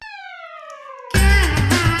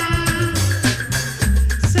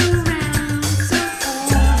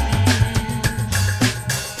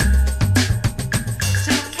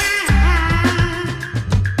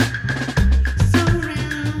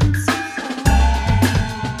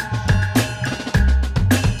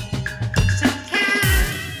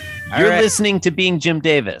listening to Being Jim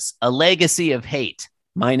Davis, a legacy of hate.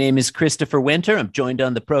 My name is Christopher Winter. I'm joined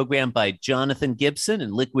on the program by Jonathan Gibson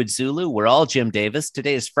and Liquid Zulu. We're all Jim Davis.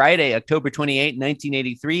 Today is Friday, October 28,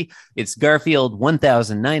 1983. It's Garfield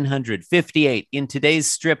 1958. In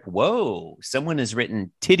today's strip, whoa, someone has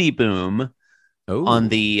written Titty Boom on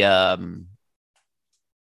the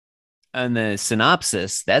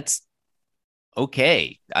synopsis. That's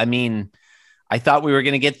okay. I mean, I thought we were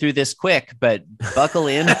going to get through this quick, but buckle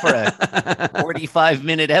in for a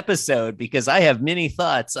 45-minute episode because I have many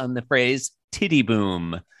thoughts on the phrase titty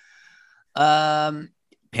boom. Panel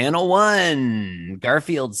one,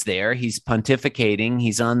 Garfield's there. He's pontificating.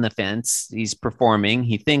 He's on the fence. He's performing.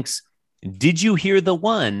 He thinks, did you hear the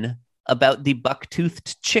one about the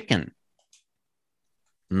buck-toothed chicken?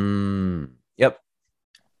 Yep.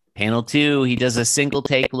 Panel two, he does a single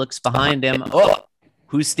take, looks behind him. Oh,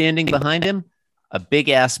 who's standing behind him? A big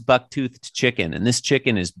ass buck-toothed chicken. And this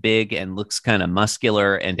chicken is big and looks kind of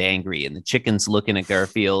muscular and angry. And the chicken's looking at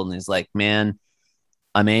Garfield and he's like, man,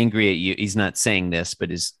 I'm angry at you. He's not saying this, but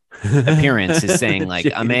his appearance is saying like,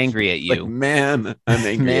 I'm angry at you. Like, man, I'm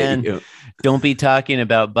angry at you. Don't be talking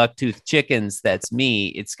about buck-toothed chickens. That's me.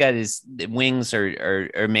 It's got his wings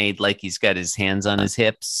are made like he's got his hands on his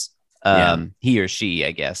hips. He or she,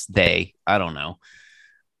 I guess. They, I don't know.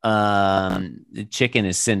 The chicken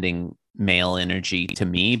is sending male energy to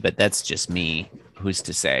me, but that's just me. Who's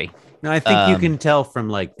to say? No, I think you can tell from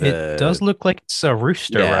like it does look like it's a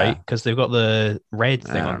rooster, right? Because they've got the red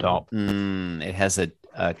thing on top. It has a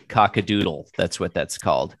cockadoodle. That's what that's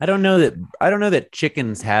called. I don't know that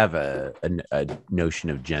chickens have a notion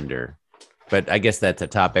of gender, but I guess that's a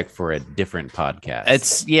topic for a different podcast.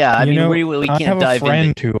 It's I mean, we can't I have dive a friend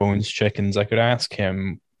into who owns chickens. I could ask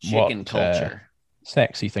him chicken what culture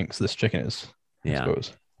sex he thinks this chicken is. I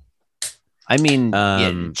suppose. I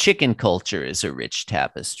mean, chicken culture is a rich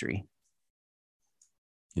tapestry.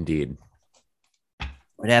 Indeed.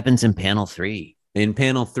 What happens in panel three? In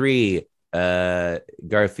panel three,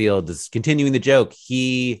 Garfield is continuing the joke.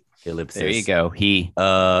 There you go. He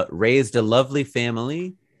raised a lovely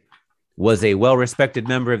family, was a well-respected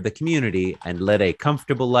member of the community, and led a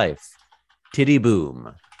comfortable life. Titty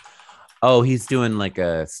boom. Oh, he's doing like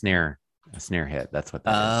a snare hit. That's what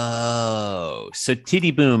that is. Oh, so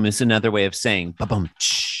titty boom is another way of saying ba-bum.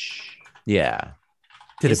 Yeah.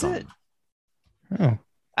 Titty boom. Oh.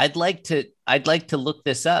 I'd like to look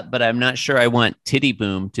this up, but I'm not sure I want titty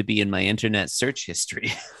boom to be in my internet search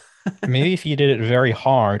history. Maybe if you did it very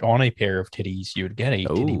hard on a pair of titties, you would get a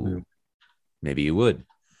titty boom. Maybe you would.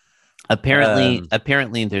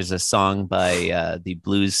 Apparently there's a song by the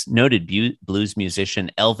noted blues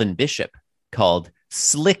musician Elvin Bishop called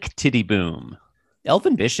Slick Titty Boom.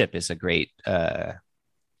 Elvin Bishop is a great I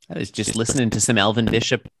was just listening to some Elvin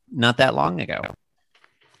Bishop not that long ago.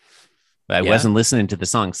 But I wasn't listening to the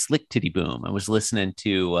song Slick Titty Boom. I was listening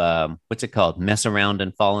to what's it called? Mess Around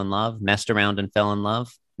and Fall in Love. Messed Around and Fell in Love.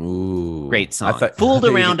 Ooh. Great song. Fooled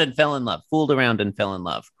Around and Fell in Love. Fooled Around and Fell in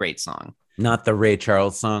Love. Great song. Not the Ray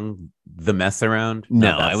Charles song, The Mess Around?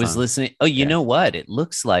 No, I was listening. Oh, you know what? It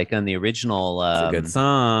looks like on the original. It's a good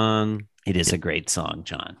song. It is a great song,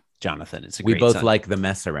 Jonathan. It's a great song. We both song. like The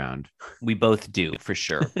Mess Around. We both do, for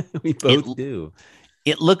sure. We both do.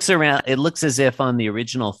 It looks as if on the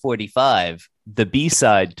original 45, the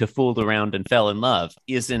B-side to Fooled Around and Fell in Love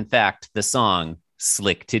is in fact the song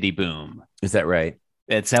Slick Titty Boom. Is that right?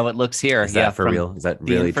 That's how it looks here. Is that for real? Is that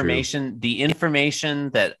really true? The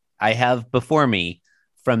information that I have before me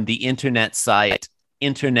from the internet site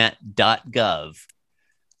internet.gov.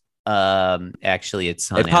 Actually,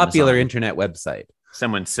 it's on a popular Amazon. Internet website.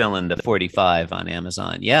 Someone's selling the 45 on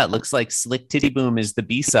Amazon. Yeah, it looks like Slick Titty Boom is the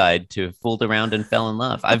B-side to Fooled Around and Fell in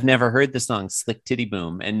Love. I've never heard the song Slick Titty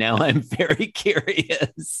Boom, and now I'm very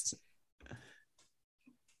curious.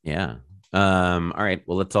 Yeah. All right.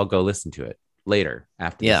 Well, let's all go listen to it later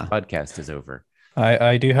after this podcast is over.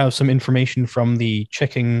 I do have some information from the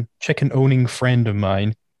chicken owning friend of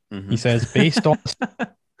mine. Mm-hmm. He says, based on...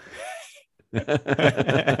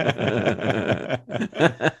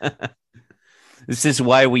 This is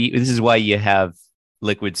why you have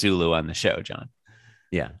Liquid Zulu on the show, John.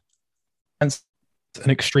 Yeah. And an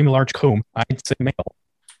extremely large comb. I'd say male.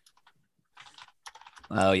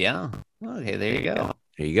 Oh yeah. Okay, there you go.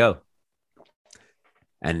 There you go.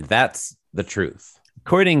 And that's the truth.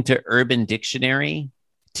 According to Urban Dictionary,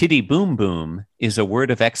 titty boom boom is a word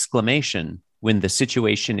of exclamation when the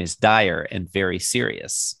situation is dire and very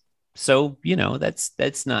serious. So,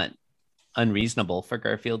 that's not unreasonable for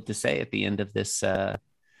Garfield to say at the end of this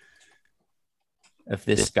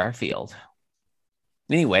Garfield.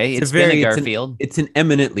 Anyway, it's been a Garfield. It's an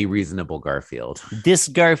eminently reasonable Garfield. This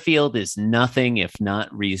Garfield is nothing if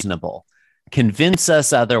not reasonable. Convince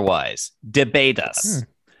us otherwise. Debate us.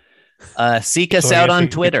 Seek us out on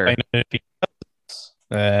Twitter.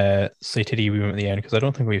 Say Titty Boom at the end, because I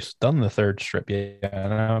don't think we've done the third strip yet.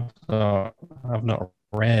 I've not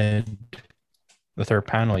read the third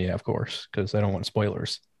panel yet, of course, because I don't want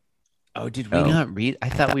spoilers. Oh, did we not read? I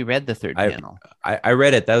thought we read the third panel. I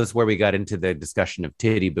read it. That was where we got into the discussion of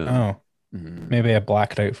Titty Boom. Oh, maybe I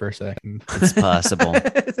blacked out for a second. It's possible.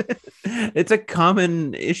 It's a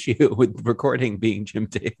common issue with recording being Jim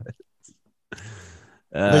Davis.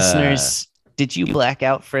 Listeners, did you black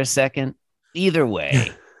out for a second? Either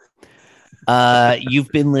way, you've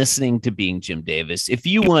been listening to Being Jim Davis. If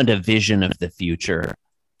you want a vision of the future,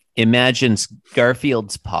 imagine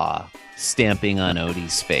Garfield's paw stamping on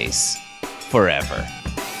Odie's face forever.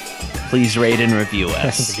 Please rate and review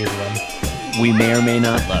us. That's a good one. We may or may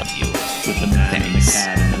not love you. With the man and the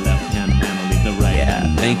cat in the left-hand panel, leave the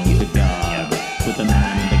right-hand thank panel you. to God. With the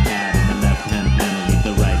man and the cat in the left-hand panel, leave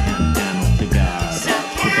the right-hand panel to God.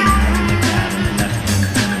 With the man and the cat in the left-hand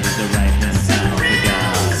panel, leave the right-hand panel to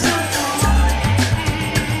God.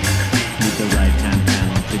 Leave the right-hand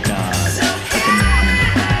panel to God. With the man and the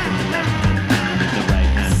cat in the left-hand panel, leave the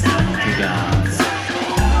right-hand panel to God.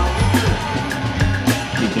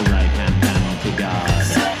 Leave the right-hand panel to God.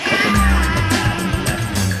 With the man and the cat in the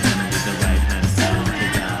left-hand panel, leave the right-hand panel to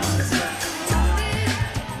God.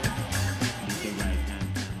 Leave the right-hand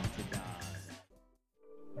panel to God.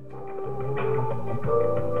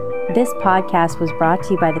 This podcast was brought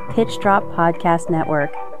to you by the Pitch Drop Podcast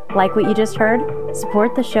Network. Like what you just heard?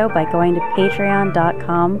 Support the show by going to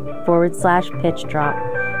patreon.com/pitch drop.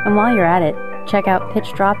 And while you're at it, check out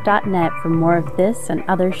pitchdrop.net for more of this and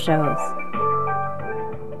other shows.